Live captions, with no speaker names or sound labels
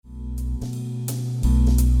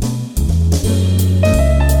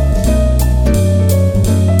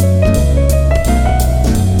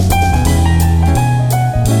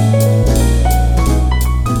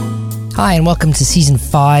Hi, and welcome to Season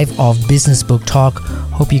 5 of Business Book Talk.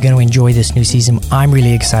 Hope you're going to enjoy this new season. I'm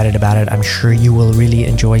really excited about it. I'm sure you will really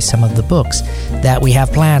enjoy some of the books that we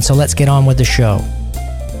have planned. So let's get on with the show.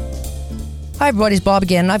 Hi everybody, it's Bob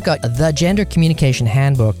again. I've got the Gender Communication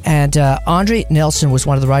Handbook, and Andre Nelson was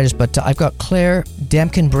one of the writers, but I've got Claire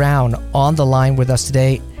Demkin-Brown on the line with us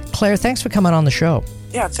today. Claire, thanks for coming on the show.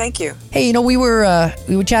 Yeah, thank you. Hey, you know, we were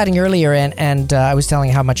chatting earlier, and I was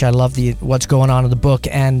telling how much I love what's going on in the book,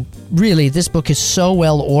 and really, this book is so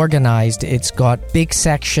well organized. It's got big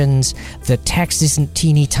sections. The text isn't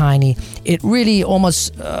teeny tiny. It really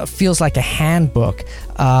almost feels like a handbook,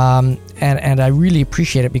 and I really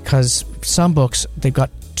appreciate it because some books, they've got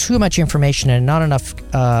too much information and not enough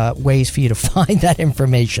ways for you to find that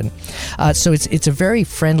information. So it's a very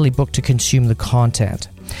friendly book to consume the content.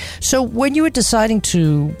 So when you were deciding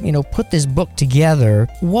to, put this book together,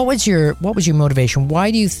 what was your motivation? Why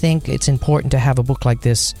do you think it's important to have a book like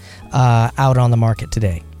this out on the market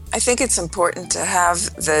today? I think it's important to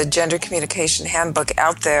have the Gender Communication Handbook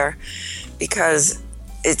out there because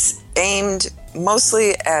it's aimed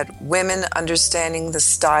mostly at women understanding the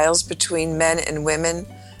styles between men and women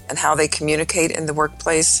and how they communicate in the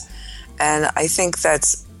workplace. And I think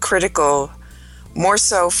that's critical, more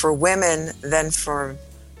so for women than for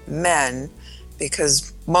men,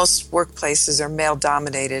 because most workplaces are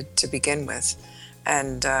male-dominated to begin with.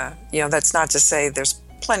 And, that's not to say there's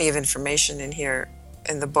plenty of information in here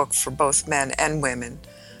in the book for both men and women,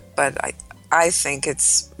 but I think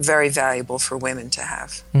it's very valuable for women to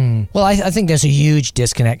have. Well, I think there's a huge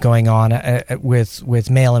disconnect going on with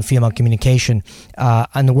male and female communication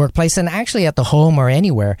in the workplace and actually at the home or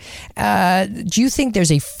anywhere. Do you think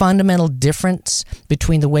there's a fundamental difference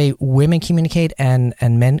between the way women communicate and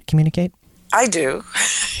men communicate? I do.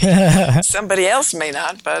 Somebody else may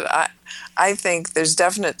not, but I think there's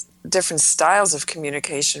different styles of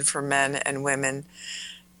communication for men and women,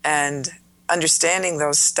 and understanding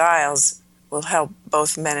those styles will help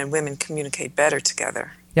both men and women communicate better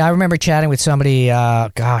together. Yeah, I remember chatting with somebody,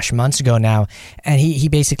 months ago now, and he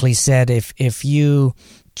basically said if you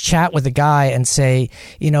chat with a guy and say,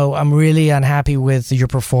 I'm really unhappy with your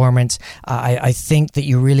performance, I think that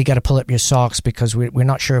you really got to pull up your socks because we're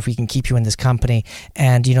not sure if we can keep you in this company,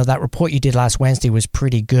 and that report you did last Wednesday was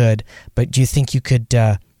pretty good, but do you think you could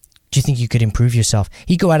improve yourself?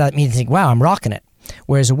 He'd go out at me and think, wow, I'm rocking it.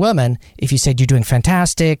 Whereas a woman, if you said you're doing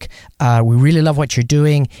fantastic, we really love what you're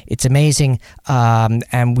doing, it's amazing,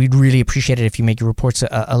 and we'd really appreciate it if you make your reports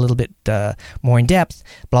a little bit more in depth,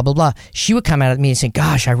 blah, blah, blah. She would come out at me and say,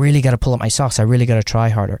 gosh, I really got to pull up my socks, I really got to try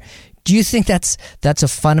harder. Do you think that's a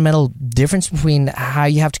fundamental difference between how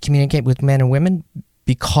you have to communicate with men and women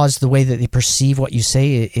because the way that they perceive what you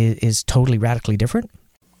say is totally radically different?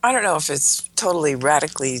 I don't know if it's totally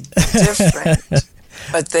radically different,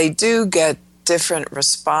 but they do get different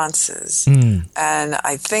responses. And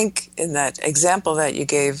I think in that example that you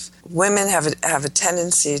gave, women have a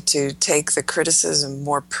tendency to take the criticism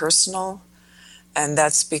more personal, and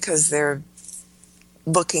that's because they're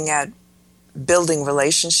looking at building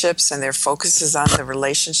relationships and their focus is on the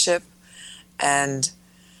relationship, and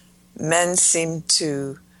men seem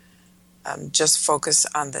to just focus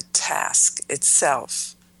on the task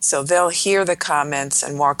itself. So they'll hear the comments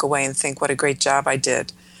and walk away and think, what a great job I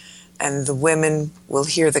did. And the women will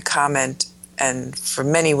hear the comment, and for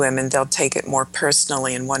many women, they'll take it more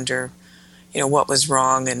personally and wonder, what was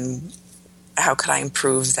wrong and how could I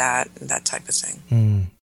improve that, and that type of thing.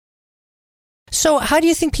 So how do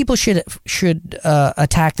you think people should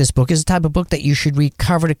attack this book? Is it the type of book that you should read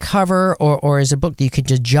cover to cover, or is it a book that you could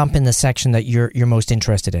just jump in the section that you're most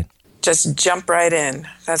interested in? Just jump right in.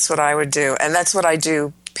 That's what I would do. And that's what I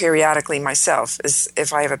do periodically myself, is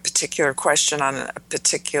if I have a particular question on a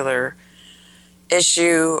particular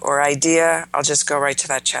issue or idea, I'll just go right to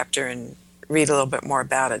that chapter and read a little bit more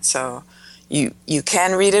about it. So you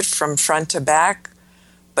can read it from front to back,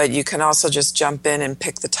 but you can also just jump in and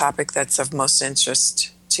pick the topic that's of most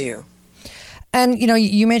interest to you. And,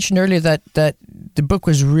 you mentioned earlier that the book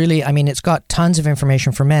was really, it's got tons of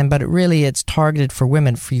information for men, but it's targeted for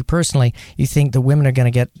women. For you personally, you think the women are going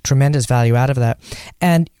to get tremendous value out of that.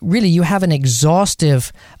 And really, you have an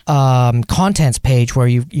exhaustive contents page where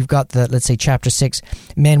you've got let's say, Chapter 6,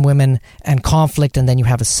 Men, Women, and Conflict, and then you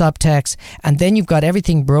have a subtext. And then you've got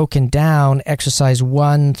everything broken down, Exercise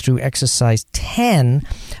 1 through Exercise 10.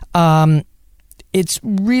 It's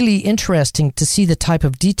really interesting to see the type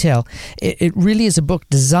of detail. It really is a book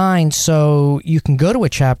designed so you can go to a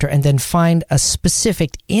chapter and then find a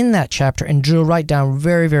specific in that chapter and drill right down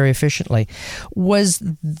very, very efficiently. Was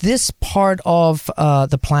this part of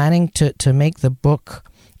the planning to make the book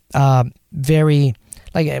very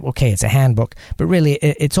like, okay, it's a handbook, but really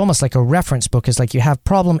it's almost like a reference book. It's like you have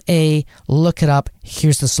problem A, look it up,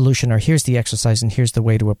 here's the solution, or here's the exercise, and here's the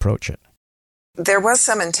way to approach it. There was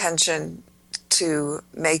some intention to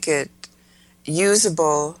make it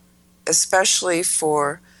usable, especially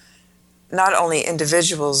for not only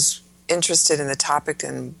individuals interested in the topic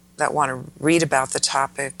and that want to read about the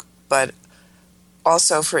topic, but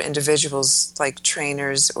also for individuals like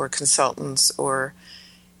trainers or consultants or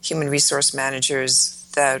human resource managers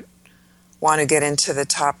that want to get into the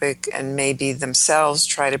topic and maybe themselves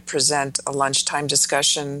try to present a lunchtime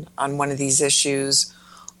discussion on one of these issues,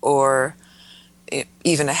 or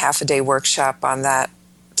even a half-a-day workshop on that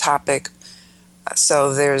topic.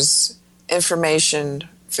 So there's information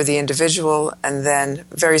for the individual, and then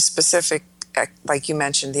very specific, like you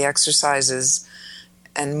mentioned, the exercises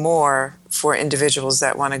and more for individuals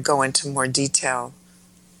that want to go into more detail.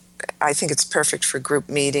 I think it's perfect for group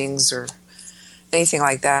meetings or anything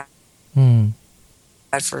like that,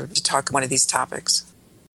 to talk one of these topics.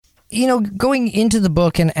 You know, going into the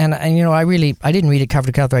book, and you know, I didn't read it cover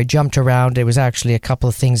to cover. I jumped around. It was actually a couple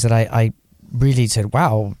of things that I really said,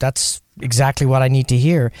 wow, that's exactly what I need to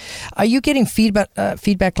hear. Are you getting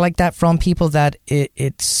feedback like that from people, that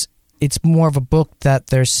it's more of a book that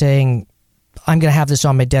they're saying, I'm going to have this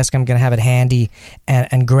on my desk, I'm going to have it handy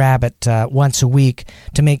and grab it once a week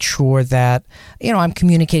to make sure that, you know, I'm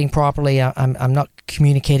communicating properly, I'm not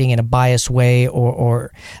communicating in a biased way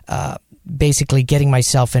or basically getting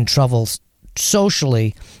myself in trouble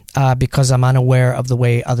socially because I'm unaware of the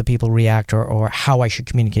way other people react or how I should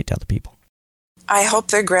communicate to other people? I hope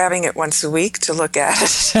they're grabbing it once a week to look at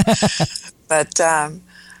it. But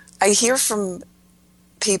I hear from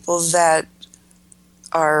people that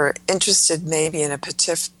are interested maybe in a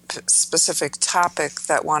specific topic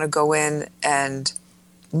that want to go in and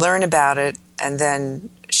learn about it and then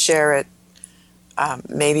share it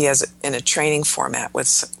maybe in a training format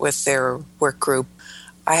with their work group.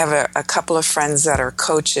 I have a couple of friends that are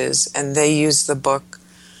coaches, and they use the book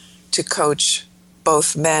to coach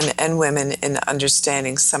both men and women in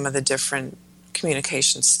understanding some of the different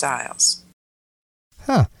communication styles.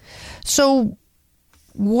 Huh. So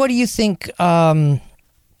what do you think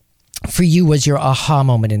for you was your aha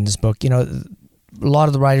moment in this book? You know, a lot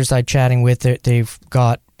of the writers I'm chatting with, they've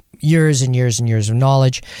got years and years and years of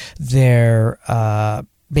knowledge. They're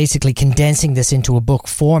basically condensing this into a book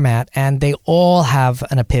format, and they all have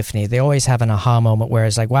an epiphany. They always have an aha moment where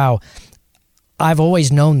it's like, wow, I've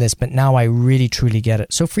always known this, but now I really truly get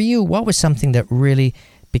it. So for you, what was something that really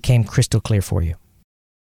became crystal clear for you?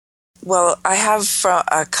 Well, I have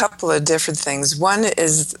a couple of different things. One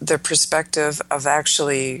is the perspective of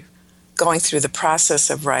actually going through the process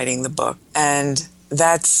of writing the book. And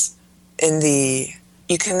that's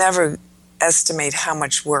you can never estimate how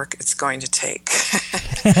much work it's going to take.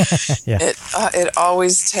 Yeah. It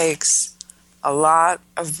always takes a lot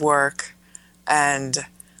of work, and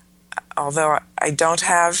although I don't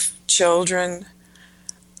have children,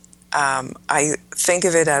 I think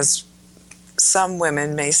of it as some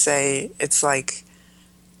women may say it's like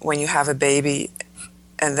when you have a baby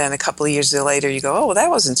and then a couple of years later you go, oh, well, that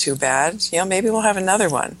wasn't too bad. You know, maybe we'll have another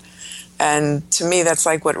one. And to me, that's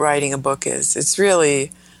like what writing a book is. It's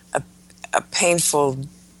really a painful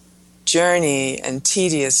journey and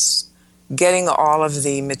tedious, getting all of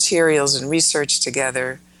the materials and research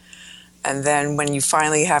together. And then when you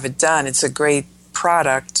finally have it done, it's a great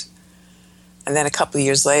product. And then a couple of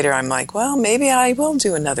years later, I'm like, well, maybe I will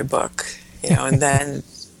do another book, you know, and then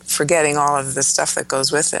forgetting all of the stuff that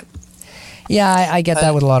goes with it. Yeah, I get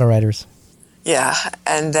that with a lot of writers. Yeah,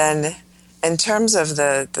 and then in terms of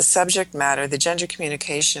the subject matter, the gender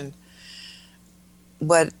communication,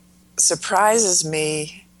 what surprises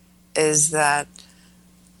me is that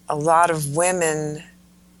a lot of women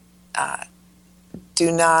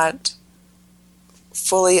do not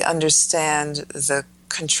fully understand the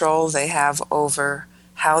control they have over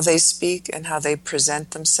how they speak and how they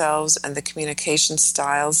present themselves and the communication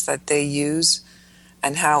styles that they use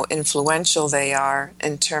and how influential they are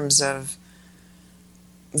in terms of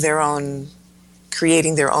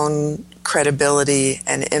creating their own credibility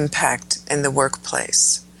and impact in the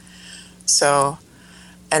workplace. So,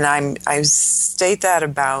 and I state that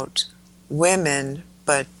about women,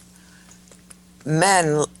 but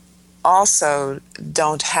men also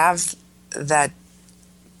don't have that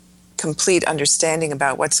complete understanding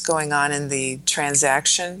about what's going on in the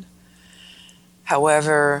transaction.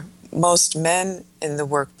 However, most men in the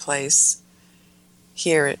workplace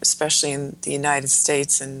here, especially in the United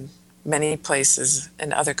States and many places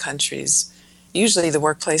in other countries, usually the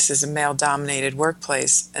workplace is a male-dominated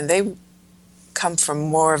workplace, and they come from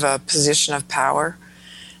more of a position of power,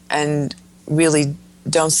 and really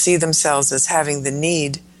don't see themselves as having the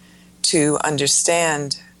need to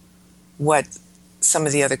understand what some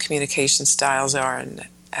of the other communication styles are and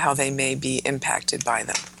how they may be impacted by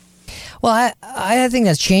them. Well, I think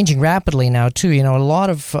that's changing rapidly now, too. You know, a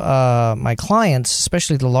lot of my clients,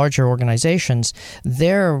 especially the larger organizations,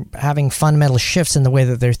 they're having fundamental shifts in the way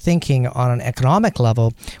that they're thinking on an economic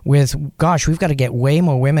level with, gosh, we've got to get way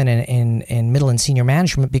more women in middle and senior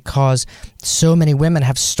management because so many women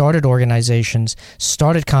have started organizations,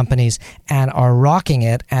 started companies, and are rocking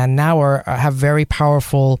it, and now have very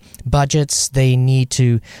powerful budgets. They need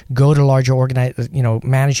to go to larger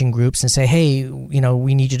managing groups and say, hey,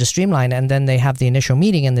 we need you to streamline. And then they have the initial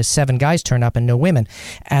meeting and there's 7 guys turn up and no women.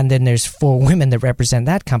 And then there's 4 women that represent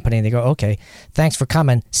that company. And they go, okay, thanks for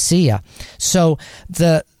coming. See ya. So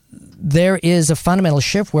there is a fundamental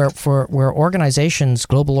shift where organizations,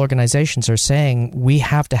 global organizations, are saying we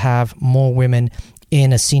have to have more women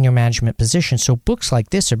in a senior management position. So books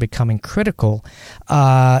like this are becoming critical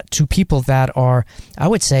to people that are, I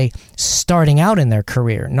would say, starting out in their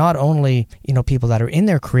career. Not only people that are in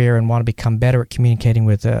their career and want to become better at communicating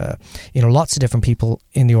with lots of different people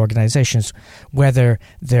in the organizations, whether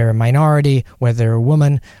they're a minority, whether they're a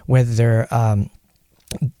woman, whether they're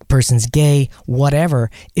person's gay,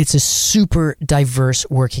 whatever. It's a super diverse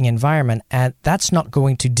working environment, and that's not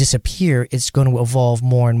going to disappear. It's going to evolve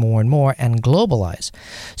more and more and more and globalize.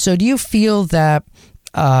 So do you feel that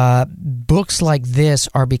books like this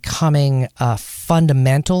are becoming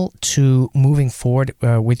fundamental to moving forward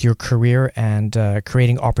with your career and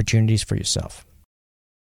creating opportunities for yourself?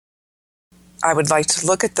 I would like to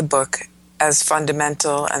look at the book as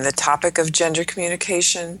fundamental and the topic of gender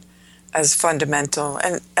communication as fundamental,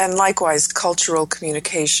 and likewise cultural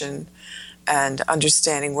communication and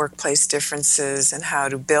understanding workplace differences and how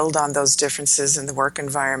to build on those differences in the work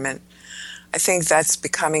environment. I think that's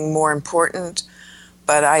becoming more important,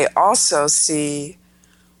 but I also see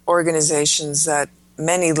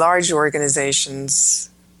many large organizations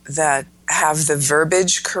that have the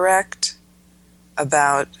verbiage correct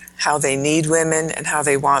about how they need women and how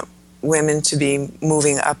they want women to be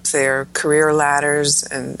moving up their career ladders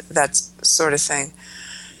and that sort of thing.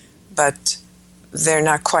 But they're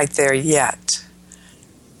not quite there yet.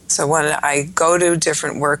 So when I go to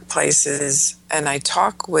different workplaces and I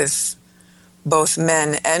talk with both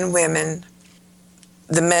men and women,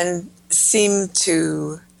 the men seem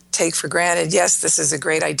to take for granted, yes, this is a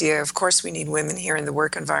great idea. Of course we need women here in the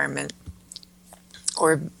work environment,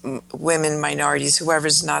 or women, minorities,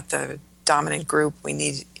 whoever's not the dominant group. We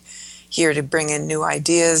need here to bring in new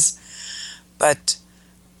ideas. But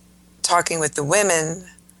talking with the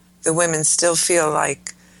women still feel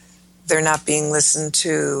like they're not being listened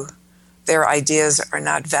to. Their ideas are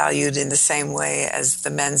not valued in the same way as the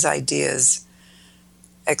men's ideas,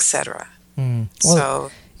 etc. Well,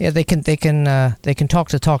 so yeah, they can talk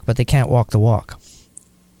the talk, but they can't walk the walk.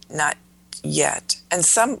 Not yet. And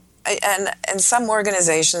some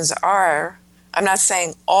organizations are. I'm not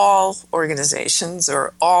saying all organizations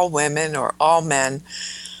or all women or all men,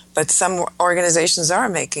 but some organizations are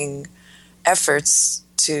making efforts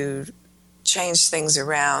to change things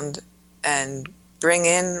around and bring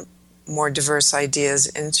in more diverse ideas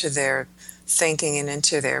into their thinking and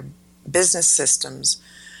into their business systems.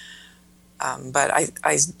 But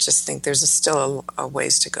I just think there's still a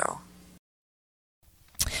ways to go.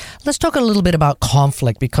 Let's talk a little bit about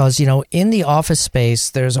conflict, because, in the office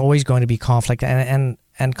space, there's always going to be conflict, and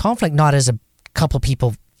conflict not as a couple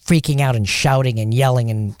people freaking out and shouting and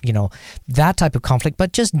yelling and, that type of conflict,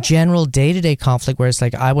 but just general day-to-day conflict where it's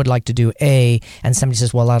like, I would like to do A, and somebody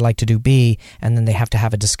says, well, I'd like to do B, and then they have to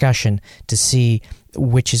have a discussion to see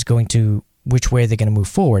which way they're going to move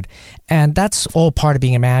forward. And that's all part of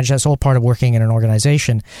being a manager. That's all part of working in an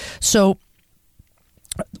organization. So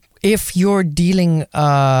if you're dealing in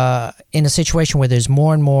a situation where there's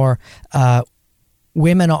more and more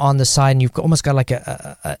women on the side, and you've almost got like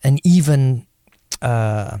an even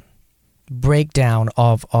breakdown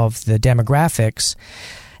of the demographics,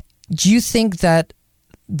 do you think that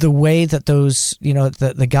the way that those,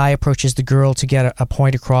 the guy approaches the girl to get a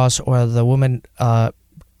point across, or the woman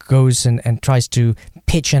goes and tries to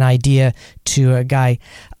pitch an idea to a guy,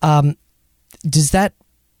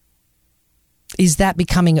 is that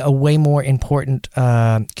becoming a way more important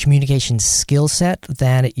communication skill set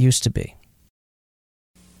than it used to be?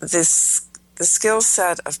 The skill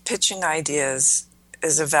set of pitching ideas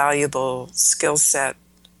is a valuable skill set.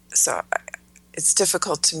 So it's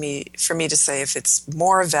difficult for me to say if it's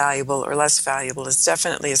more valuable or less valuable. It's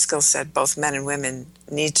definitely a skill set both men and women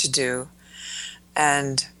need to do.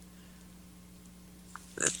 And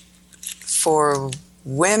for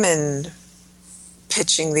women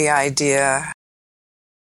pitching the idea,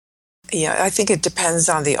 I think it depends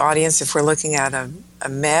on the audience. If we're looking at a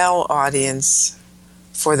male audience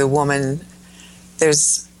for the woman,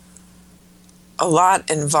 there's a lot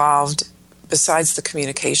involved besides the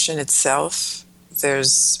communication itself.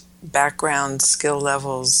 There's background skill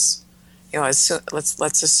levels.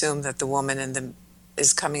 Let's assume that the woman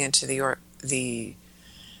is coming into the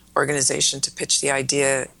organization to pitch the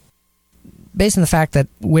idea. Based on the fact that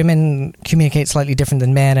women communicate slightly different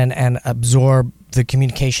than men and absorb the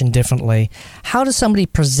communication differently, how does somebody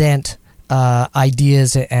present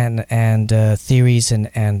ideas and theories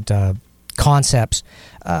and concepts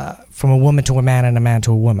from a woman to a man and a man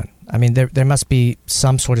to a woman? I mean, there must be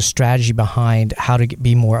some sort of strategy behind how to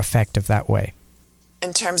be more effective that way.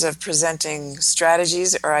 In terms of presenting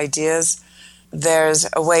strategies or ideas, there's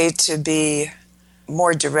a way to be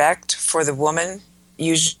more direct for the woman.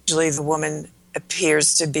 Usually the woman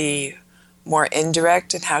appears to be more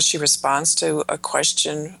indirect in how she responds to a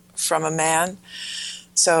question from a man.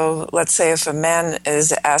 So let's say if a man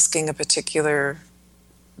is asking a particular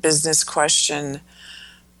business question,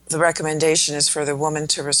 the recommendation is for the woman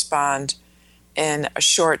to respond in a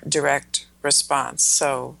short, direct response.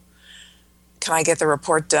 So, can I get the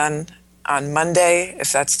report done on Monday?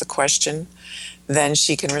 If that's the question, then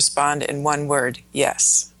she can respond in one word,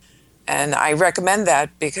 yes. And I recommend that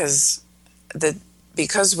because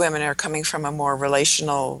women are coming from a more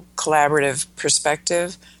relational, collaborative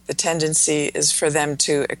perspective, the tendency is for them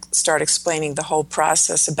to start explaining the whole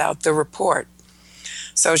process about the report.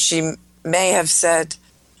 So she may have said,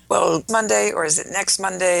 well, Monday, or is it next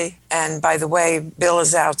Monday? And by the way, Bill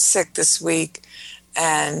is out sick this week,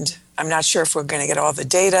 and I'm not sure if we're going to get all the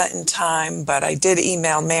data in time, but I did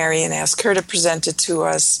email Mary and ask her to present it to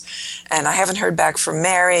us, and I haven't heard back from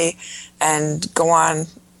Mary, and go on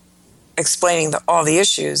explaining all the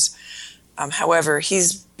issues. However,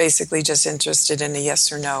 he's basically just interested in a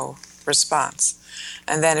yes or no response.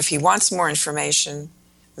 And then if he wants more information,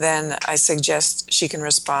 then I suggest she can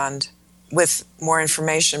respond with more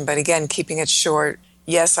information, but again, keeping it short.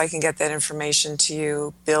 Yes, I can get that information to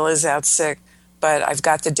you. Bill is out sick, but I've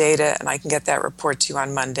got the data and I can get that report to you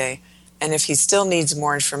on Monday. And if he still needs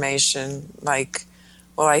more information, like,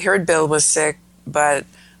 well, I heard Bill was sick, but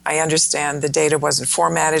I understand the data wasn't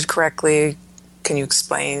formatted correctly. Can you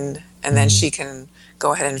explain? And then she can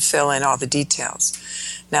go ahead and fill in all the details.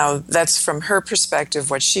 Now, that's from her perspective,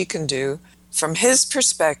 what she can do. From his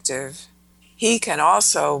perspective, he can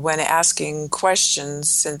also, when asking questions,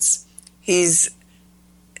 since he's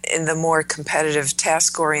in the more competitive,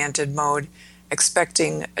 task-oriented mode,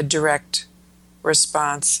 expecting a direct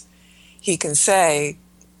response, he can say,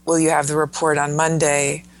 will you have the report on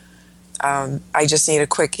Monday? I just need a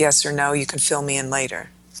quick yes or no. You can fill me in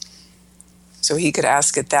later. So he could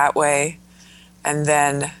ask it that way. And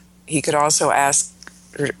then he could also ask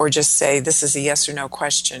or just say, this is a yes or no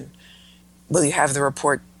question. Will you have the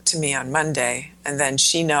report to me on Monday? And then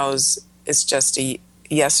she knows it's just a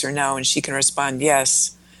yes or no, and she can respond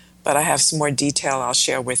yes, but I have some more detail I'll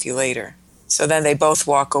share with you later. So then they both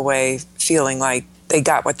walk away feeling like they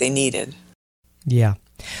got what they needed. Yeah.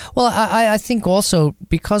 Well, I think also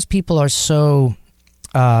because people are so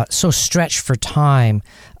stretched for time,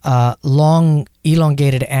 long,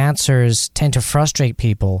 elongated answers tend to frustrate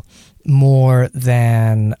people more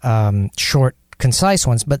than short, concise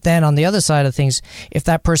ones. But then on the other side of things, if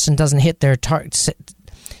that person doesn't hit their target,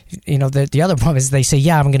 the other problem is they say,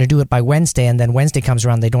 yeah, I'm going to do it by Wednesday, and then Wednesday comes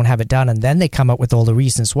around, they don't have it done, and then they come up with all the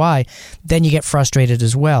reasons why. Then you get frustrated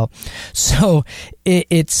as well. So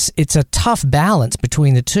it's a tough balance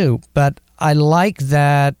between the two. But I like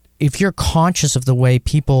that if you're conscious of the way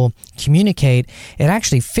people communicate, it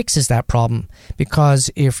actually fixes that problem. Because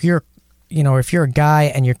if you're a guy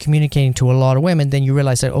and you're communicating to a lot of women, then you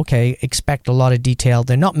realize that, okay, expect a lot of detail.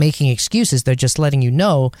 They're not making excuses. They're just letting you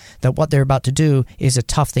know that what they're about to do is a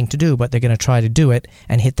tough thing to do, but they're going to try to do it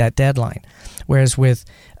and hit that deadline. Whereas with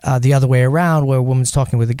the other way around, where a woman's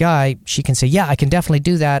talking with a guy, she can say, yeah, I can definitely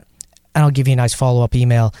do that, and I'll give you a nice follow-up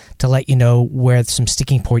email to let you know where some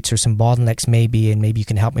sticking points or some bottlenecks may be, and maybe you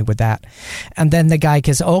can help me with that. And then the guy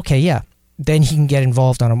can say, okay, yeah. Then he can get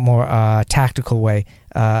involved on a more tactical way,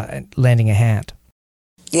 lending a hand.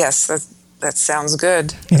 Yes, that sounds good.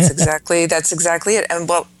 That's exactly it. And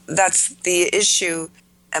well, that's the issue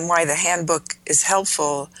and why the handbook is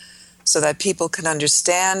helpful, so that people can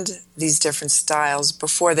understand these different styles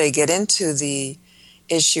before they get into the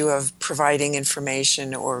issue of providing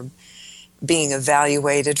information or being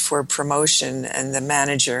evaluated for promotion. And the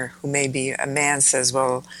manager, who may be a man, says,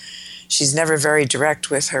 well, she's never very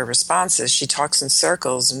direct with her responses. She talks in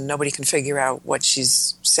circles and nobody can figure out what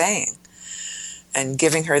she's saying. And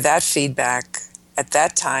giving her that feedback at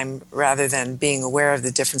that time rather than being aware of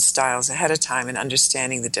the different styles ahead of time and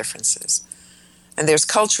understanding the differences. And there's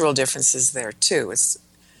cultural differences there too.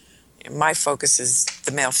 My focus is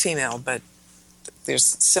the male-female, but there's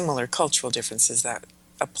similar cultural differences that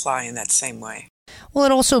apply in that same way. Well,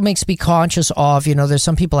 it also makes me conscious of, there's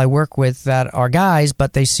some people I work with that are guys,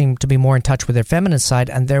 but they seem to be more in touch with their feminine side,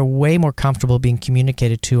 and they're way more comfortable being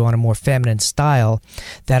communicated to on a more feminine style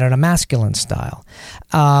than on a masculine style.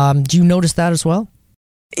 Do you notice that as well?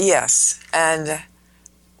 Yes. And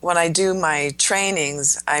when I do my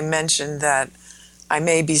trainings, I mention that I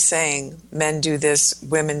may be saying men do this,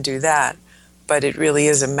 women do that, but it really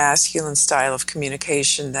is a masculine style of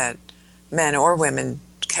communication that men or women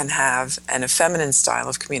can have, and a feminine style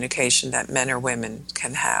of communication that men or women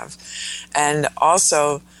can have. And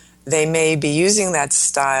also, they may be using that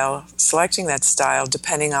style, selecting that style,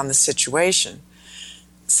 depending on the situation.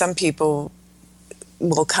 Some people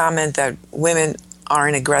will comment that women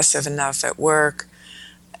aren't aggressive enough at work.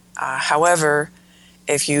 However,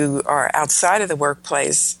 if you are outside of the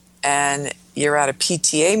workplace and you're at a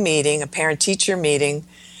PTA meeting, a parent-teacher meeting,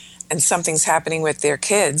 and something's happening with their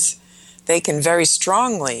kids, they can very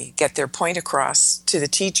strongly get their point across to the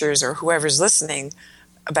teachers or whoever's listening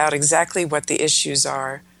about exactly what the issues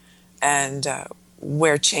are and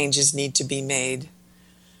where changes need to be made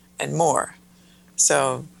and more.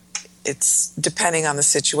 So it's depending on the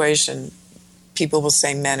situation. People will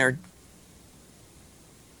say men are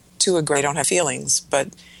too aggressive, they don't have feelings, but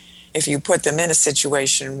if you put them in a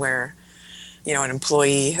situation where, an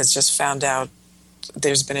employee has just found out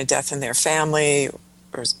there's been a death in their family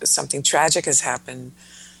or something tragic has happened,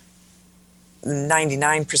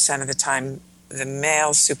 99% of the time, the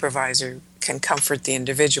male supervisor can comfort the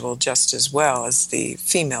individual just as well as the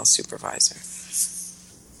female supervisor.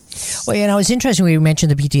 Well, it's interesting when you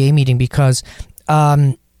mentioned the PTA meeting because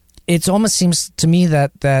it almost seems to me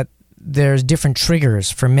that there's different triggers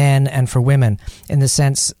for men and for women in the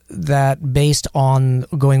sense that based on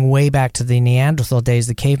going way back to the Neanderthal days,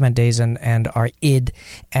 the caveman days, and our id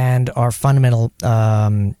and our fundamental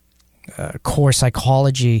core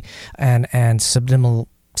psychology and subliminal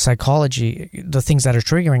psychology, the things that are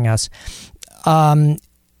triggering us,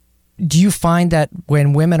 do you find that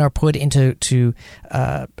when women are put into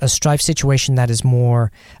a strife situation that is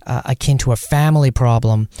more akin to a family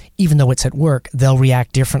problem, even though it's at work, they'll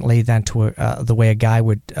react differently than to the way a guy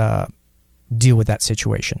would deal with that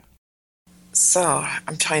situation? So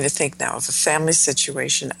I'm trying to think now of a family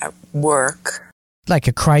situation at work. Like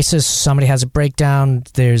a crisis, somebody has a breakdown,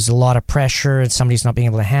 there's a lot of pressure and somebody's not being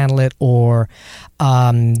able to handle it, or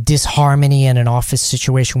disharmony in an office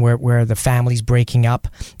situation where the family's breaking up,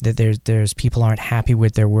 that there's people aren't happy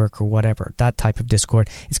with their work or whatever. That type of discord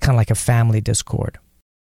is kind of like a family discord.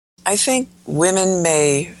 I think women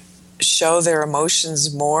may show their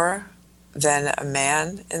emotions more than a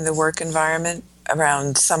man in the work environment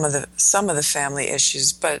around some of the family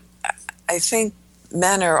issues, but I think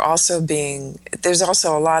men are also there's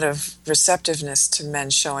also a lot of receptiveness to men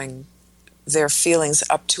showing their feelings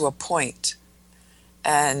up to a point.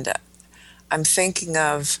 And I'm thinking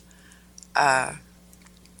of an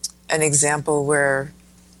example where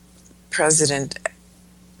President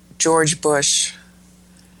George Bush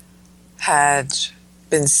had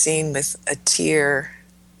been seen with a tear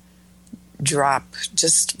drop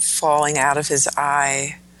just falling out of his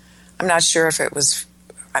eye. I'm not sure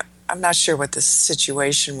what the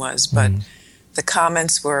situation was, but the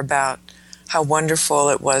comments were about how wonderful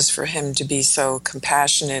it was for him to be so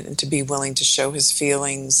compassionate and to be willing to show his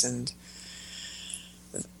feelings and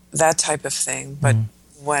that type of thing. But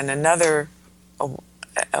when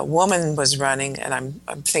a woman was running, and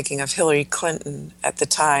I'm thinking of Hillary Clinton at the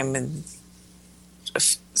time, and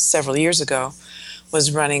several years ago,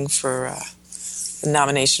 was running for the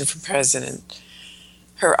nomination for president,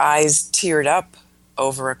 her eyes teared up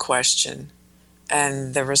over a question,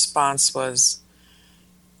 and the response was,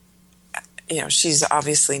 she's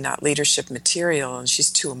obviously not leadership material and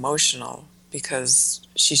she's too emotional because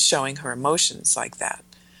she's showing her emotions like that.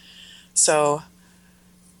 So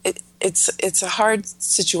it's a hard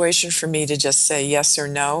situation for me to just say yes or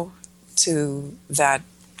no to that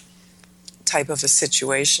type of a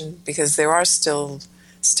situation, because there are still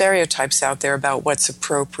stereotypes out there about what's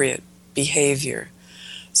appropriate behavior.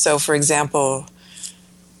 So, for example,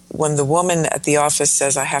 when the woman at the office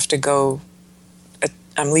says, I'm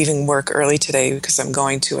leaving work early today because I'm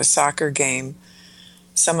going to a soccer game,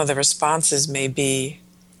 some of the responses may be,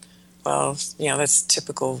 well, that's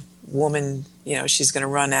typical woman, she's going to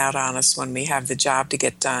run out on us when we have the job to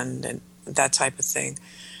get done and that type of thing.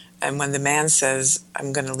 And when the man says,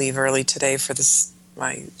 I'm going to leave early today for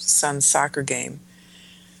my son's soccer game,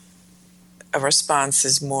 a response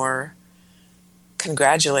is more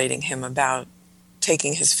congratulating him about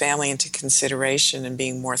taking his family into consideration and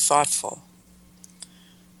being more thoughtful.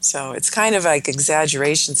 So it's kind of like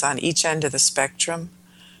exaggerations on each end of the spectrum,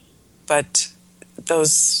 but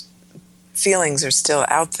those feelings are still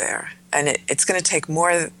out there. And it's going to take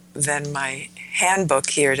more than my handbook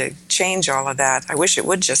here to change all of that. I wish it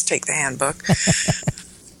would just take the handbook.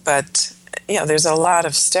 But, there's a lot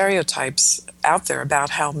of stereotypes out there about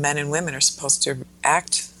how men and women are supposed to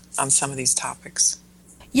act on some of these topics.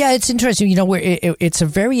 Yeah, it's interesting. It's a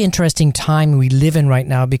very interesting time we live in right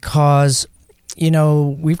now because,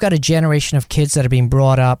 we've got a generation of kids that are being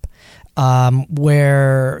brought up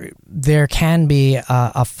where there can be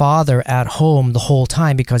a father at home the whole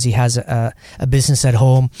time because he has a business at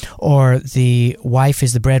home, or the wife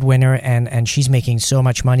is the breadwinner and she's making so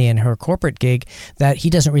much money in her corporate gig that he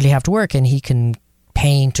doesn't really have to work and he can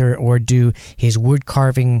paint or do his wood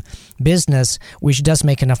carving business, which does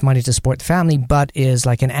make enough money to support the family, but is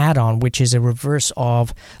like an add-on, which is a reverse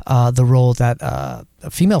of the role that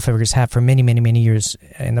female figures have for many, many, many years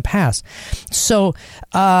in the past. So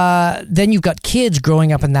then you've got kids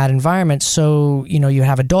growing up in that environment. So, you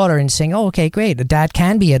have a daughter and saying, oh, okay, great. The dad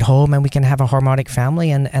can be at home and we can have a harmonic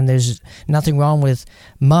family and there's nothing wrong with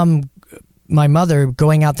my mother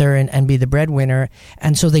going out there and be the breadwinner.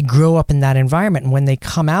 And so they grow up in that environment. And when they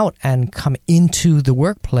come out and come into the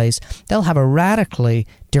workplace, they'll have a radically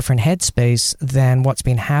different headspace than what's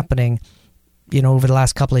been happening, over the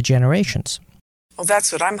last couple of generations. Well,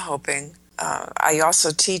 that's what I'm hoping. I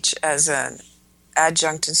also teach as an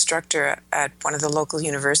adjunct instructor at one of the local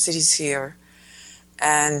universities here.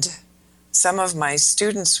 And some of my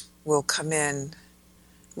students will come in,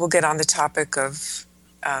 we'll get on the topic of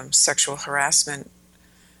sexual harassment,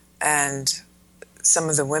 and some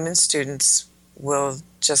of the women students will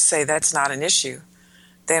just say that's not an issue.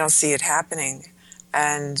 They don't see it happening.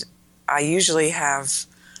 And I usually have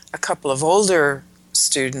a couple of older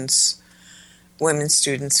students, women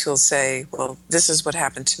students, who'll say, well, this is what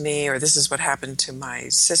happened to me, or this is what happened to my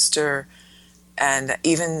sister. And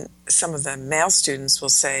even some of the male students will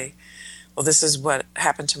say, well, this is what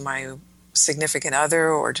happened to my significant other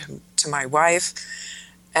or to my wife.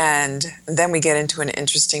 And then we get into an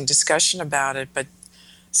interesting discussion about it, but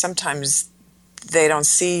sometimes they don't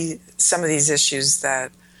see some of these issues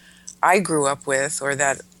that I grew up with or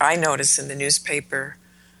that I notice in the newspaper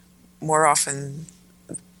more often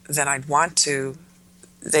than I'd want to.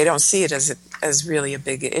 They don't see it as really a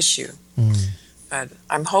big issue. But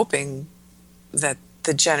I'm hoping that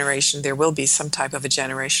there will be some type of a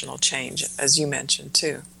generational change, as you mentioned,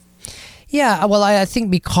 too. Yeah, well, I think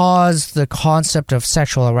because the concept of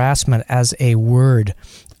sexual harassment as a word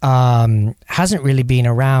hasn't really been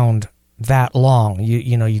around that long.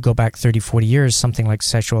 You go back 30, 40 years, something like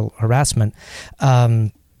sexual harassment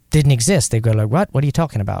didn't exist. They go like, what? What are you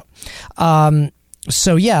talking about?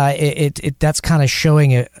 So yeah, that's kind of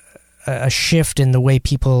showing a shift in the way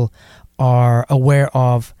people are aware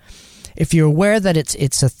of. If you're aware that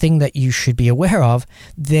it's a thing that you should be aware of,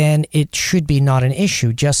 then it should be not an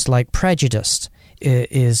issue, just like prejudice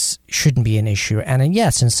shouldn't be an issue. And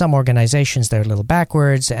yes, in some organizations they're a little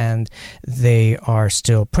backwards and they are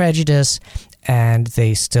still prejudiced and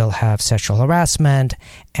they still have sexual harassment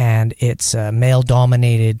and it's a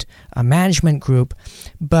male-dominated management group.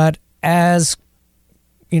 But as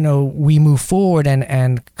we move forward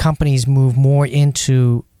and companies move more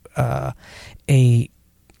into a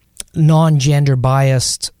non-gender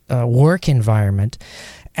biased work environment,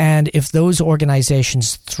 and if those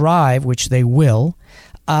organizations thrive, which they will,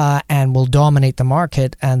 and will dominate the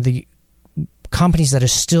market, and the companies that are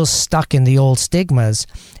still stuck in the old stigmas,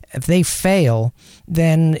 if they fail,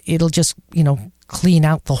 then it'll just clean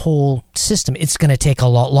out the whole system. It's going to take a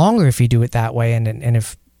lot longer if you do it that way, and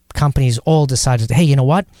if companies all decided, hey, you know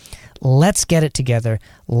what? Let's get it together.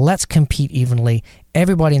 Let's compete evenly.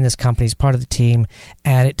 Everybody in this company is part of the team,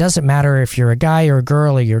 and it doesn't matter if you're a guy or a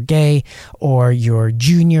girl or you're gay or you're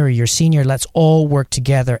junior or you're senior. Let's all work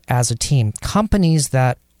together as a team. Companies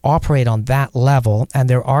that operate on that level, and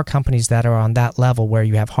there are companies that are on that level where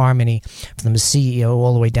you have harmony from the CEO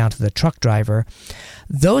all the way down to the truck driver,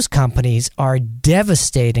 those companies are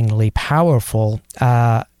devastatingly powerful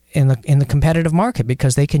in the competitive market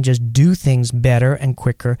because they can just do things better and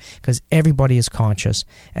quicker because everybody is conscious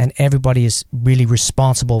and everybody is really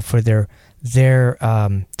responsible for their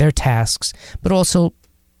tasks, but also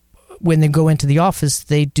when they go into the office,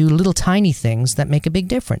 they do little tiny things that make a big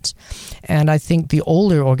difference. And I think the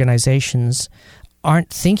older organizations aren't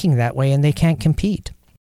thinking that way, and they can't compete.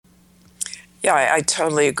 Yeah, I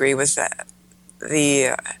totally agree with that.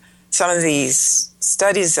 Some of these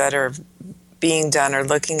studies that are being done are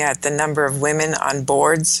looking at the number of women on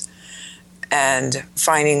boards and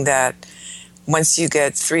finding that once you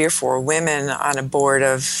get 3 or 4 women on a board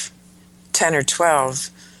of 10 or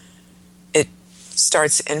 12, it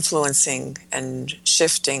starts influencing and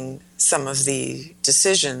shifting some of the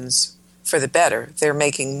decisions for the better. They're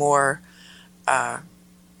making more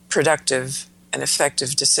productive and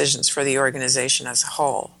effective decisions for the organization as a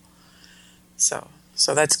whole. So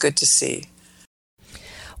that's good to see.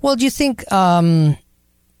 Well, do you think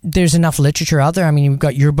there's enough literature out there? I mean, you've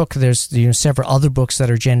got your book. There's several other books that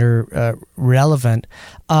are gender relevant.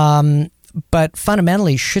 But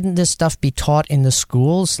fundamentally, shouldn't this stuff be taught in the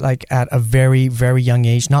schools, like at a very, very young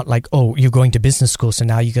age? Not like, oh, you're going to business school, so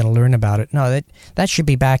now you're going to learn about it. No, that should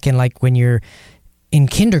be back in like when you're in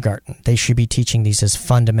kindergarten. They should be teaching these as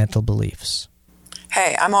fundamental beliefs.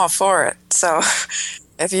 Hey, I'm all for it. So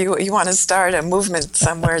if you want to start a movement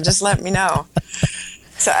somewhere, just let me know.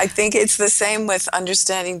 So I think it's the same with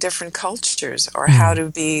understanding different cultures, or how to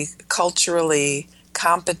be culturally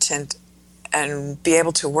competent and be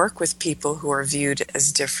able to work with people who are viewed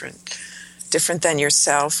as different than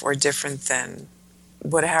yourself, or different than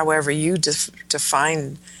however you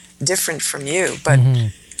define different from you. But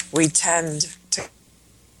we tend to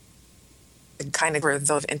kind of where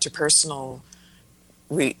those interpersonal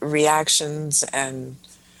reactions, and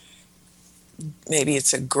maybe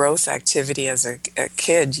it's a growth activity as a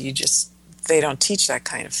kid. They don't teach that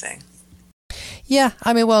kind of thing. Yeah,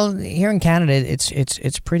 I mean, well, here in Canada,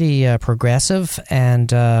 it's pretty progressive,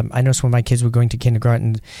 and I noticed when my kids were going to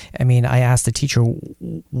kindergarten, I mean, I asked the teacher,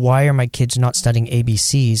 why are my kids not studying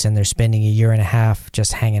ABCs, and they're spending a year and a half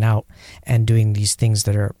just hanging out and doing these things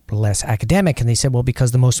that are less academic? And they said, well,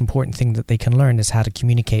 because the most important thing that they can learn is how to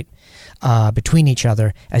communicate between each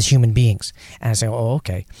other as human beings. And I say, oh,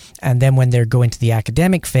 okay. And then when they go into the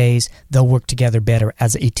academic phase, they'll work together better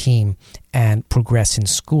as a team and progress in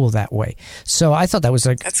school that way. So I thought that was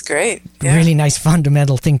that's great. Yeah. Really nice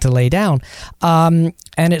fundamental thing to lay down. And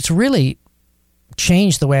it's really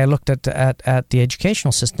changed the way I looked at the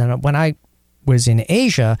educational system. When I was in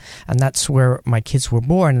Asia, and that's where my kids were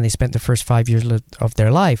born, and they spent the first 5 years of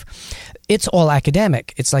their life, it's all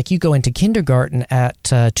academic. It's like you go into kindergarten at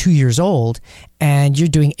 2 years old, and you're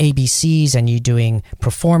doing ABCs, and you're doing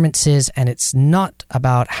performances, and it's not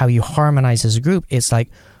about how you harmonize as a group. It's like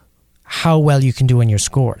how well you can do in your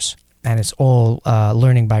scores. And it's all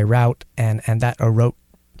learning by rote, and that a rote,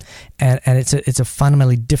 and it's a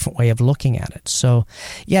fundamentally different way of looking at it. So,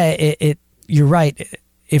 yeah, you're right.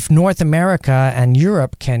 If North America and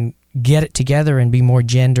Europe can get it together and be more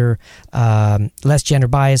less gender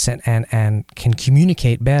biased, and can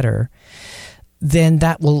communicate better, then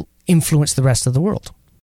that will influence the rest of the world.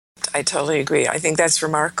 I totally agree. I think that's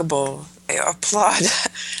remarkable. I applaud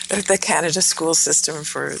the Canada school system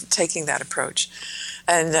for taking that approach.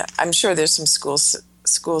 And I'm sure there's some school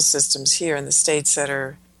systems here in the States that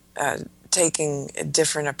are taking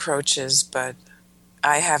different approaches, but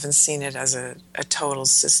I haven't seen it as a total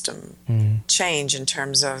system change in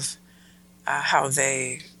terms of how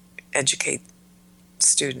they educate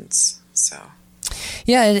students. So,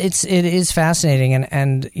 yeah, it is fascinating,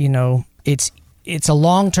 and you know, it's a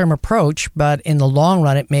long-term approach, but in the long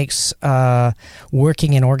run, it makes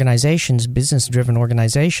working in organizations, business-driven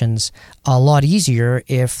organizations, a lot easier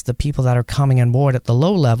if the people that are coming on board at the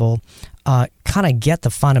low level kind of get the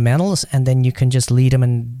fundamentals, and then you can just lead them,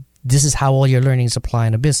 and this is how all your learnings apply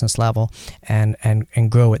on a business level, and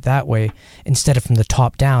grow it that way instead of from the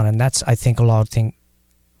top down. And that's, I think, a lot of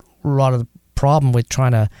the problem with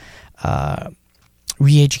trying to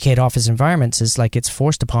re-educate office environments is like it's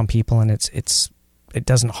forced upon people, and it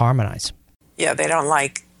doesn't harmonize. Yeah, they don't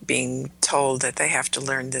like being told that they have to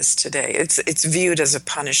learn this today. It's viewed as a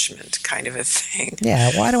punishment kind of a thing.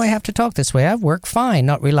 Yeah, why do I have to talk this way? I've worked fine,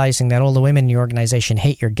 not realizing that all the women in your organization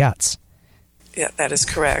hate your guts. Yeah, that is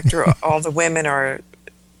correct. Or all the women are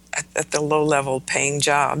at the low level paying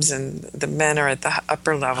jobs, and the men are at the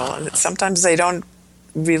upper level. And sometimes they don't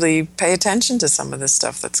really pay attention to some of the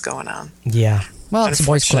stuff that's going on. Yeah. Well, it's a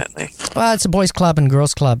boys' club. Well, it's a boys' club and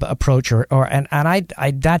girls' club approach, and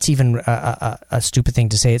I that's even a stupid thing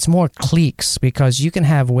to say. It's more cliques, because you can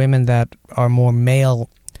have women that are more male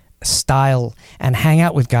style and hang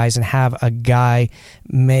out with guys and have a guy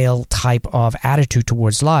male type of attitude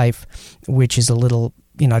towards life, which is a little,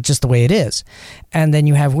 just the way it is. And then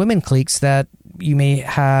you have women cliques that, you may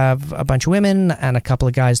have a bunch of women and a couple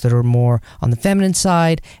of guys that are more on the feminine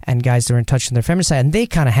side and guys that are in touch with their feminine side, and they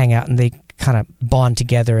kind of hang out and they kind of bond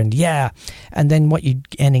together, and then what you're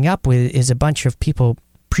ending up with is a bunch of people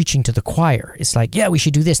preaching to the choir. It's like, yeah, we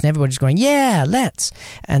should do this, and everybody's going, yeah, let's.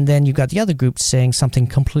 And then you've got the other group saying something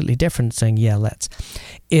completely different, saying, yeah, let's.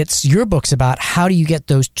 It's your book's about how do you get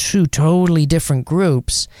those two totally different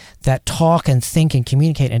groups that talk and think and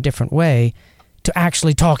communicate in a different way to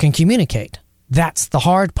actually talk and communicate. That's the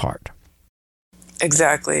hard part.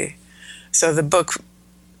 Exactly. So the book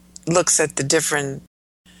looks at the different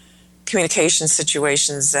communication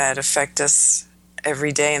situations that affect us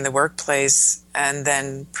every day in the workplace, and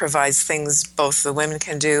then provides things both the women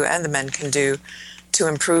can do and the men can do to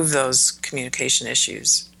improve those communication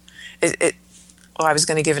issues. Well, I was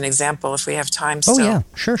going to give an example if we have time still. Oh, yeah,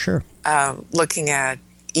 sure. Looking at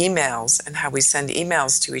emails and how we send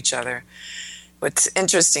emails to each other. What's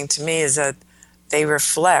interesting to me is that they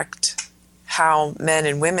reflect how men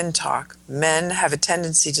and women talk. Men have a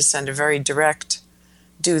tendency to send a very direct,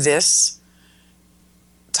 do this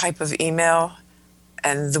type of email,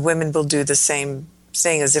 and the women will do the same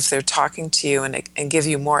thing as if they're talking to you and give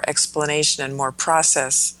you more explanation and more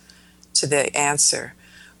process to the answer.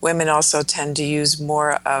 Women also tend to use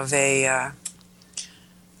more of a,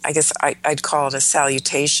 I guess I'd call it a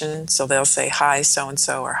salutation. So they'll say, hi,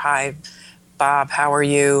 so-and-so, or hi, Bob, how are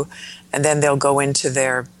you? And then they'll go into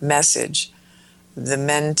their message. The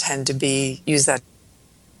men tend to use that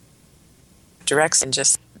direct and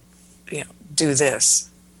just, do this.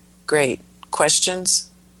 Great.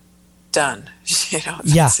 Questions? Done.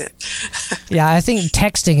 That's it. Yeah, I think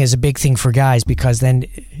texting is a big thing for guys, because then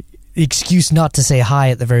the excuse not to say hi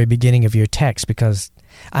at the very beginning of your text,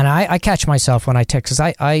 and I catch myself when I text,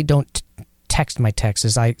 because I don't text my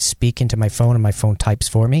texts, I speak into my phone and my phone types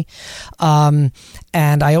for me. And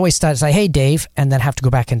I always start to say, hey, Dave, and then have to go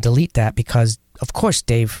back and delete that because, of course,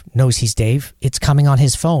 Dave knows he's Dave. It's coming on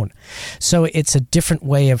his phone. So it's a different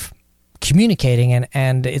way of communicating,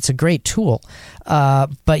 and it's a great tool.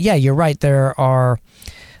 But yeah, you're right. There are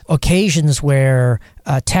occasions where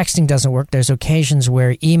texting doesn't work. There's occasions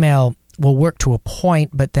where email will work to a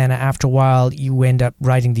point, but then after a while you end up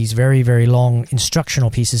writing these very, very long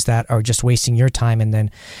instructional pieces that are just wasting your time and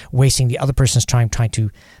then wasting the other person's time trying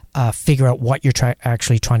to figure out what you're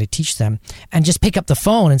actually trying to teach them. And just pick up the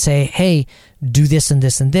phone and say, hey, do this and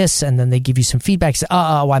this and this, and then they give you some feedback. Say,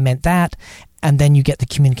 oh, I meant that. And then you get the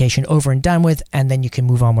communication over and done with, and then you can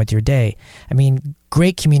move on with your day. I mean,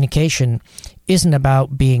 great communication isn't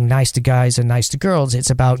about being nice to guys and nice to girls.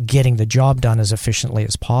 It's about getting the job done as efficiently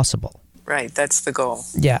as possible. Right, that's the goal.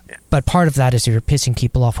 Yeah, but part of that is if you're pissing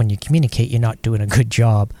people off when you communicate, you're not doing a good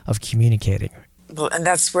job of communicating. Well, and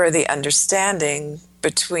that's where the understanding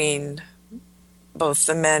between both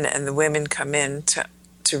the men and the women come in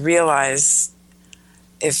to realize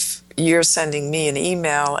if you're sending me an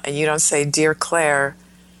email and you don't say, Dear Claire,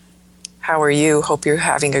 how are you? Hope you're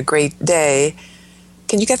having a great day.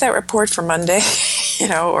 Can you get that report for Monday?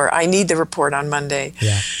 Or I need the report on Monday.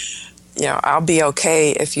 Yeah. I'll be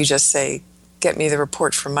okay if you just say, get me the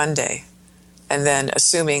report for Monday. And then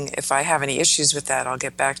assuming if I have any issues with that, I'll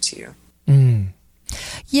get back to you.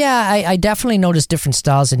 Yeah, I definitely notice different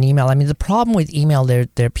styles in email. I mean, the problem with email,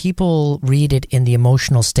 there people read it in the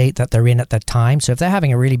emotional state that they're in at that time. So if they're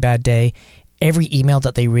having a really bad day, every email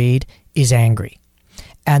that they read is angry.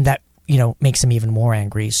 And that, makes them even more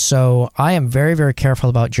angry. So I am very, very careful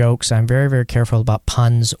about jokes. I'm very, very careful about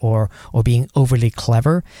puns or being overly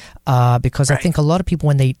clever because right. I think a lot of people,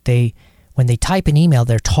 when they type an email,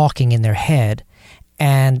 they're talking in their head,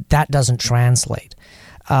 and that doesn't translate.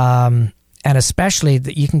 And especially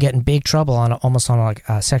that you can get in big trouble almost on like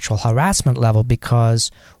a sexual harassment level,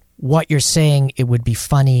 because what you're saying, it would be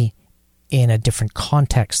funny in a different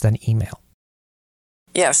context than email.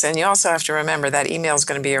 Yes, and you also have to remember that email is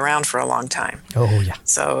going to be around for a long time. Oh, yeah.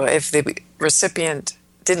 So if the recipient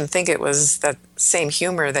didn't think it was that same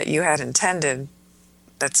humor that you had intended,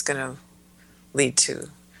 that's going to lead to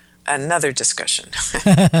another discussion.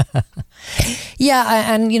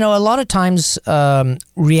 Yeah, and a lot of times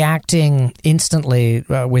reacting instantly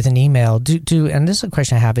with an email, and this is a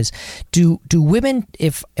question I have is, do women,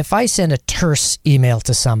 if I send a terse email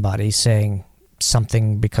to somebody saying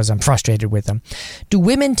something because I'm frustrated with them, do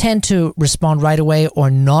women tend to respond right away or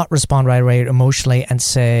not respond right away emotionally and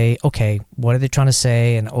say, okay, what are they trying to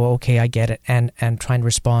say? And, oh, okay, I get it. And try and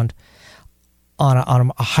respond on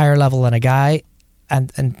a higher level than a guy?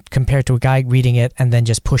 And compared to a guy reading it and then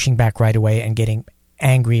just pushing back right away and getting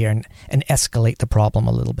angrier and escalate the problem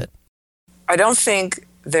a little bit? I don't think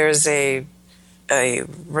there's a a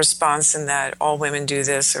response in that all women do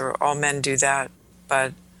this or all men do that,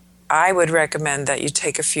 but I would recommend that you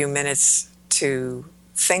take a few minutes to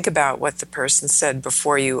think about what the person said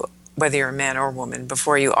before you, whether you're a man or a woman,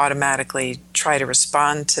 before you automatically try to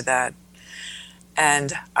respond to that.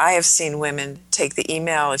 And I have seen women take the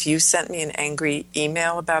email. If you sent me an angry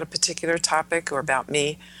email about a particular topic or about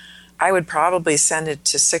me, I would probably send it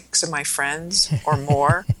to 6 of my friends or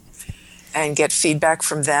more and get feedback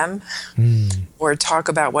from them or talk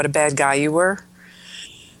about what a bad guy you were,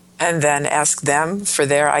 and then ask them for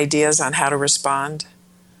their ideas on how to respond,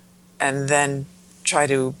 and then try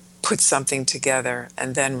to put something together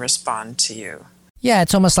and then respond to you. Yeah,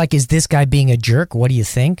 it's almost like, is this guy being a jerk? What do you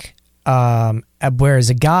think? Whereas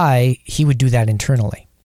a guy, he would do that internally.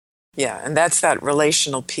 Yeah, and that's that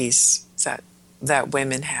relational piece that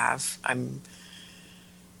women have. I'm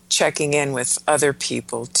checking in with other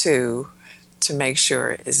people too to make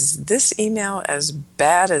sure, is this email as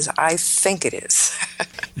bad as I think it is?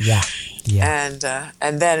 Yeah. And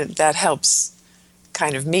then that helps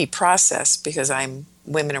kind of me process, because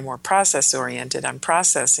women are more process oriented. I'm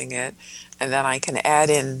processing it, and then I can add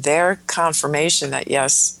in their confirmation that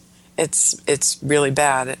yes, it's really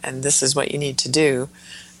bad, and this is what you need to do,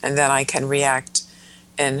 and then I can react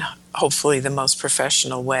in hopefully the most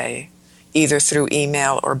professional way, either through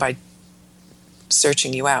email or by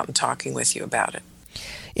searching you out and talking with you about it.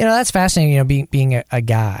 You know, that's fascinating. You know, being a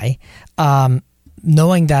guy,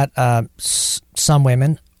 knowing that some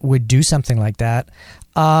women would do something like that.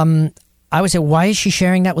 I would say, why is she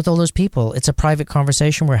sharing that with all those people? It's a private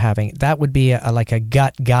conversation we're having. That would be like a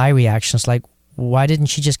gut guy reaction. It's like, why didn't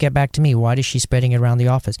she just get back to me? Why is she spreading it around the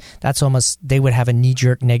office? That's almost, they would have a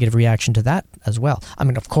knee-jerk negative reaction to that as well. I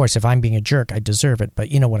mean, of course, if I'm being a jerk, I deserve it, but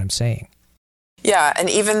you know what I'm saying. Yeah, and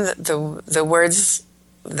even the words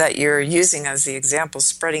that you're using as the example,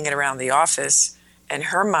 spreading it around the office, in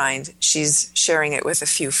her mind, she's sharing it with a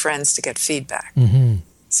few friends to get feedback. Mm-hmm.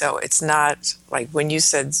 So it's not like when you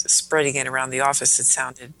said spreading it around the office, it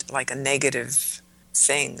sounded like a negative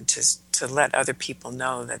thing to let other people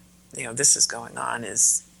know that, you know, this is going on.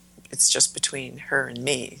 It's just between her and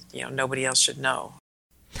me. You know, nobody else should know.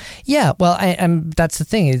 Yeah, well, that's the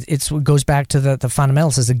thing. It goes back to the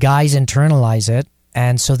fundamentals. Is the guys internalize it,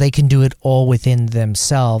 and so they can do it all within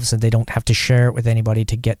themselves, and they don't have to share it with anybody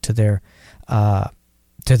to get to their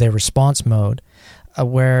response mode.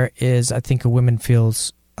 Whereas I think a woman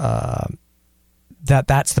feels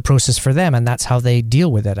that's the process for them, and that's how they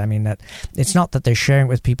deal with it. I mean, that it's not that they're sharing it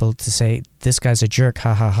with people to say, this guy's a jerk,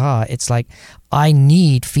 ha ha ha. It's like, I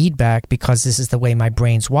need feedback because this is the way my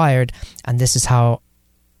brain's wired, and this is how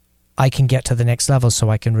I can get to the next level, so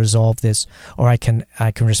I can resolve this, or I can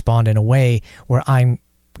respond in a way where I'm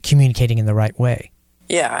communicating in the right way.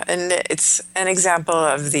 Yeah, and it's an example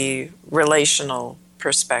of the relational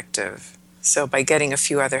perspective. So by getting a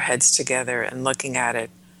few other heads together and looking at it,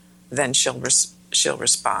 then she'll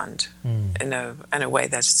respond in a way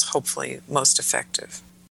that's hopefully most effective.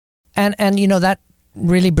 And you know, that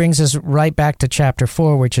really brings us right back to chapter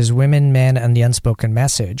 4, which is women, men, and the unspoken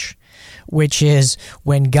message, which is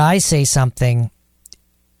when guys say something,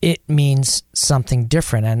 it means something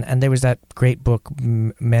different. And there was that great book,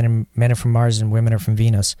 Men Are From Mars and Women Are From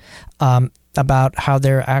Venus, about how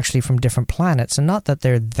they're actually from different planets, and not that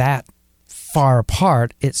they're that far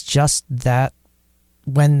apart. It's just that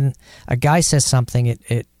when a guy says something,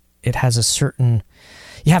 it has a certain,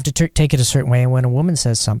 you have to take it a certain way, and when a woman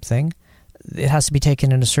says something, it has to be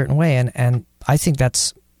taken in a certain way. And I think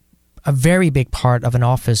that's a very big part of an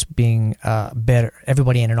office being better,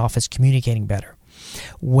 everybody in an office communicating better.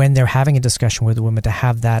 When they're having a discussion with a woman, to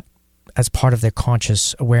have that as part of their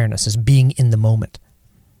conscious awareness, as being in the moment.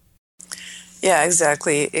 Yeah,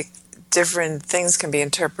 exactly. Different things can be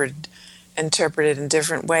interpreted in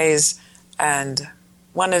different ways. And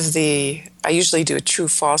I usually do a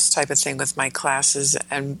true-false type of thing with my classes,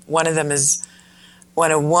 and one of them is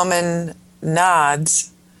when a woman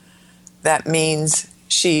nods, that means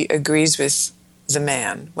she agrees with the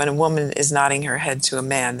man. When a woman is nodding her head to a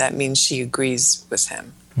man, that means she agrees with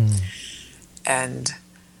him. And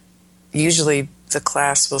usually the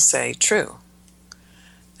class will say, true.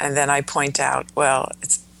 And then I point out, well,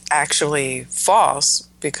 it's actually false,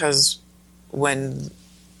 because when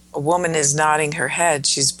a woman is nodding her head,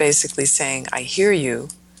 she's basically saying, I hear you,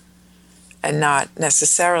 and not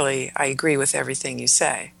necessarily, I agree with everything you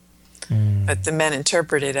say. But the men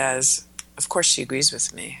interpret it as, of course she agrees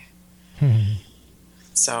with me.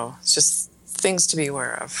 So it's just things to be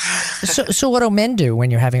aware of. So what do men do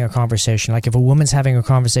when you're having a conversation? Like if a woman's having a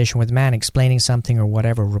conversation with a man, explaining something or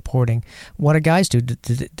whatever, reporting, what do guys do? Do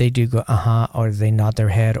they do go, uh-huh, or they nod their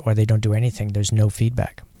head, or they don't do anything? There's no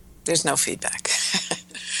feedback. There's no feedback.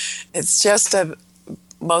 It's just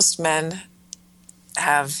most men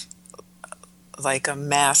have like a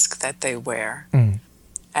mask that they wear.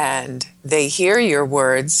 And they hear your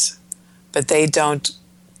words, but they tend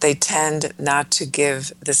not to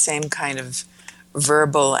give the same kind of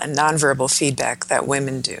verbal and nonverbal feedback that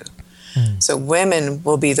women do. So women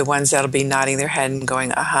will be the ones that'll be nodding their head and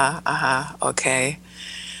going, okay,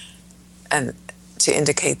 and to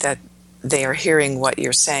indicate that they are hearing what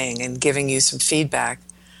you're saying and giving you some feedback.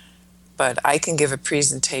 But I can give a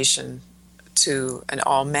presentation to an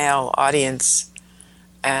all-male audience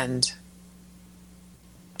and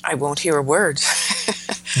I won't hear a word.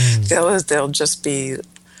 They'll just be,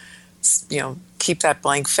 keep that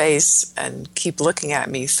blank face and keep looking at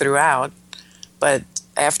me throughout. But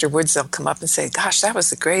afterwards, they'll come up and say, "Gosh, that was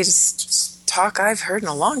the greatest talk I've heard in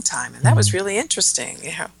a long time, and that was really interesting."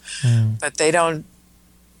 But they don't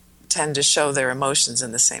tend to show their emotions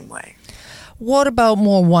in the same way. What about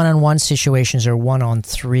more one-on-one situations or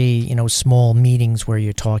one-on-three, small meetings where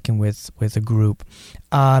you're talking with a group?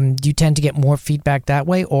 Do you tend to get more feedback that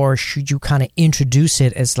way, or should you kind of introduce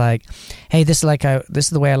it as like, hey, this is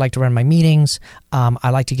the way I like to run my meetings.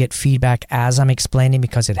 I like to get feedback as I'm explaining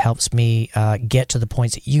because it helps me get to the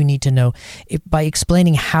points that you need to know. By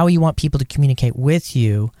explaining how you want people to communicate with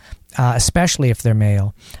you, especially if they're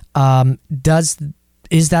male,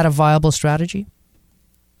 is that a viable strategy?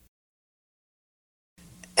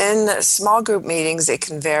 In small group meetings, it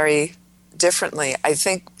can vary differently. I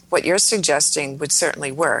think what you're suggesting would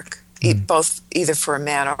certainly work, both either for a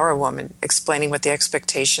man or a woman, explaining what the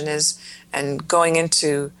expectation is and going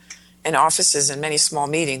in offices and many small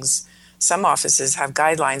meetings. Some offices have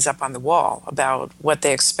guidelines up on the wall about what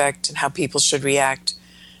they expect and how people should react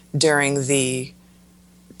during the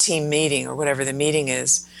team meeting or whatever the meeting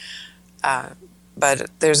is.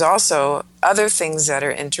 But there's also other things that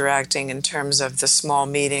are interacting in terms of the small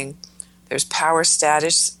meeting. There's power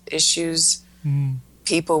status issues.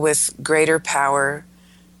 People with greater power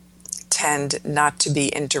tend not to be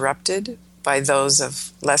interrupted by those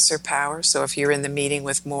of lesser power. So if you're in the meeting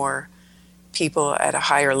with more people at a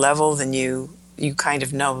higher level than you kind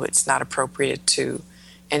of know it's not appropriate to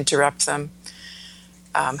interrupt them.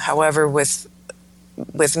 However, with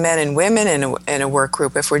men and women in a work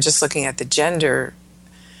group, if we're just looking at the gender,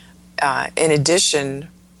 in addition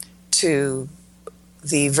to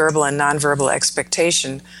the verbal and nonverbal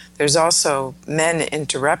expectation, there's also men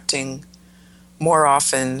interrupting more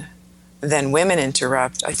often than women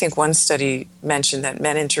interrupt. I think one study mentioned that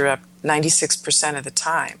men interrupt 96% of the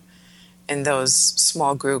time in those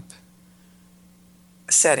small group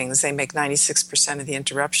settings. They make 96% of the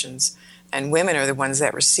interruptions, and women are the ones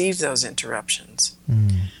that receive those interruptions.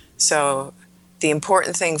 So the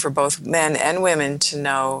important thing for both men and women to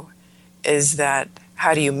know is that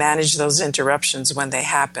how do you manage those interruptions when they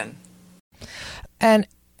happen? And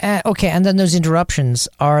then those interruptions,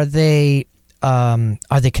 are they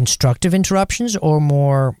constructive interruptions or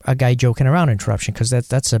more a guy joking around interruption? Because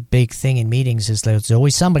that's a big thing in meetings, is there's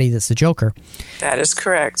always somebody that's the joker. That is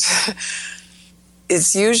correct.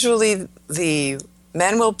 It's usually the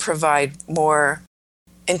men will provide more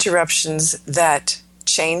interruptions that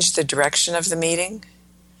change the direction of the meeting,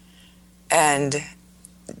 and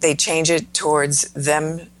they change it towards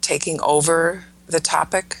them taking over the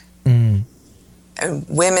topic. And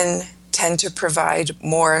women tend to provide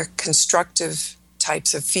more constructive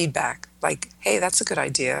types of feedback, like, hey, that's a good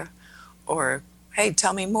idea, or hey,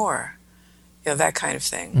 tell me more, that kind of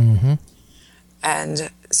thing.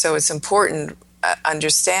 And so it's important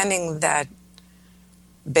understanding that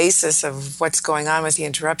basis of what's going on with the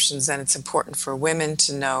interruptions, and it's important for women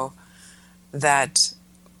to know that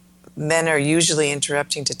men are usually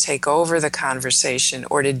interrupting to take over the conversation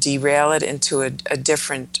or to derail it into a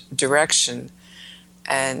different direction.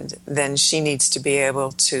 And then she needs to be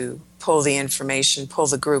able to pull the information, pull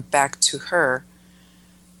the group back to her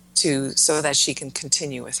so that she can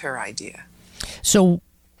continue with her idea. So,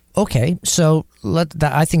 okay, so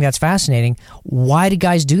I think that's fascinating. Why do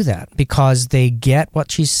guys do that? Because they get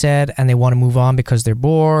what she said and they want to move on because they're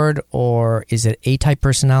bored? Or is it A-type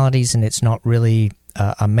personalities and it's not really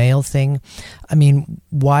a male thing? I mean,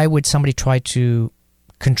 why would somebody try to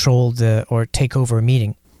control or take over a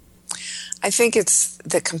meeting? I think it's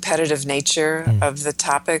the competitive nature of the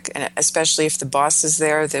topic, and especially if the boss is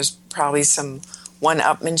there, there's probably some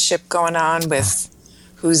one-upmanship going on with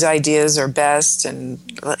whose ideas are best, and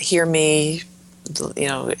hear me,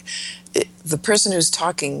 the person who's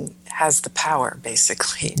talking has the power,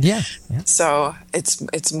 basically. Yeah. So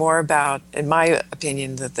it's more about, in my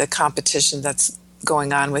opinion, the competition that's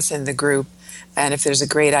going on within the group. And if there's a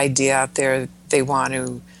great idea out there, they want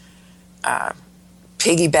to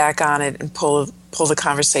piggyback on it and pull the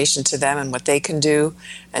conversation to them and what they can do.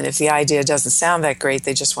 And if the idea doesn't sound that great,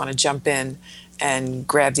 they just want to jump in and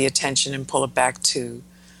grab the attention and pull it back to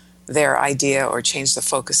their idea or change the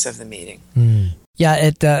focus of the meeting.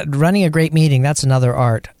 Yeah, running a great meeting, that's another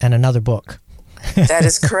art and another book. That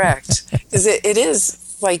is correct. Because it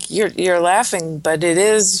is, like, you're laughing, but it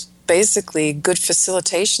is basically good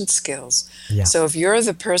facilitation skills. Yeah. So if you're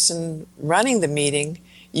the person running the meeting,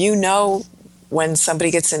 you know when somebody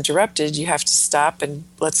gets interrupted, you have to stop and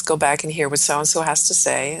let's go back and hear what so-and-so has to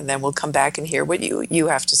say, and then we'll come back and hear what you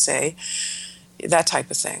have to say, that type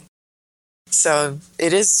of thing. So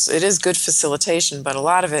it is good facilitation, but a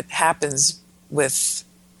lot of it happens with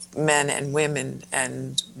men and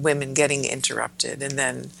women getting interrupted. And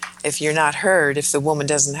then if you're not heard, if the woman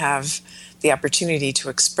doesn't have the opportunity to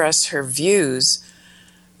express her views,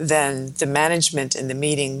 then the management in the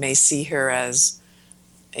meeting may see her as,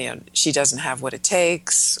 she doesn't have what it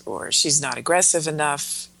takes, or she's not aggressive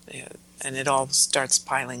enough, and it all starts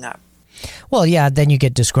piling up. Well, yeah, then you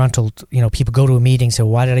get disgruntled. People go to a meeting, so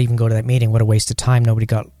why did I even go to that meeting? What a waste of time.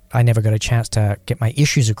 I never got a chance to get my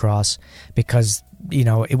issues across because,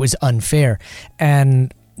 it was unfair.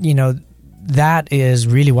 And, that is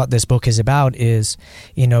really what this book is about is,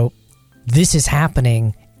 this is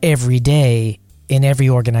happening every day in every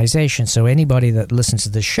organization. So anybody that listens to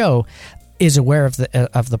the show is aware of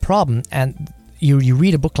the problem. And you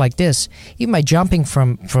read a book like this, even by jumping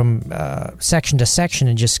from section to section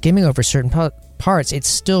and just skimming over certain parts, it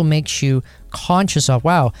still makes you conscious of,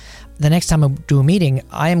 wow, the next time I do a meeting,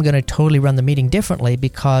 I am going to totally run the meeting differently,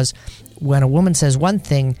 because when a woman says one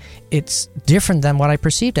thing, it's different than what I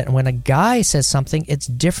perceived it. And when a guy says something, it's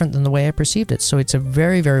different than the way I perceived it. So it's a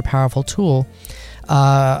very, very powerful tool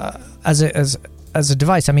as a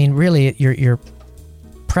device. I mean, really, your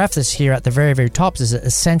preface here at the very, very top is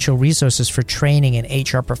essential resources for training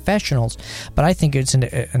and HR professionals, but I think it's an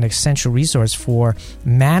essential resource for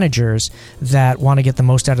managers that want to get the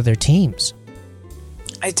most out of their teams.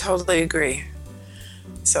 I totally agree.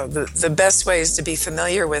 So the best way is to be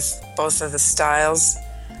familiar with both of the styles,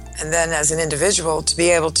 and then as an individual to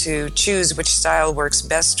be able to choose which style works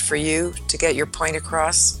best for you to get your point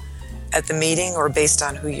across at the meeting or based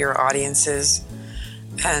on who your audience is,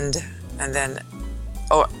 and then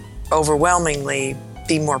overwhelmingly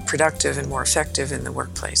be more productive and more effective in the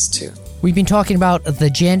workplace too. We've been talking about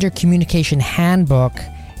the Gender Communication Handbook,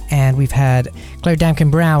 and we've had Claire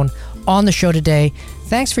Damkin Brown on the show today.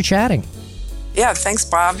 Thanks for chatting. Yeah, thanks,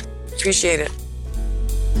 Bob. Appreciate it.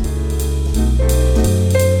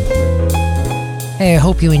 Hey, I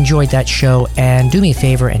hope you enjoyed that show, and do me a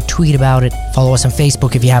favor and tweet about it. Follow us on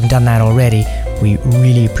Facebook if you haven't done that already. We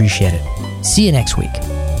really appreciate it. See you next week.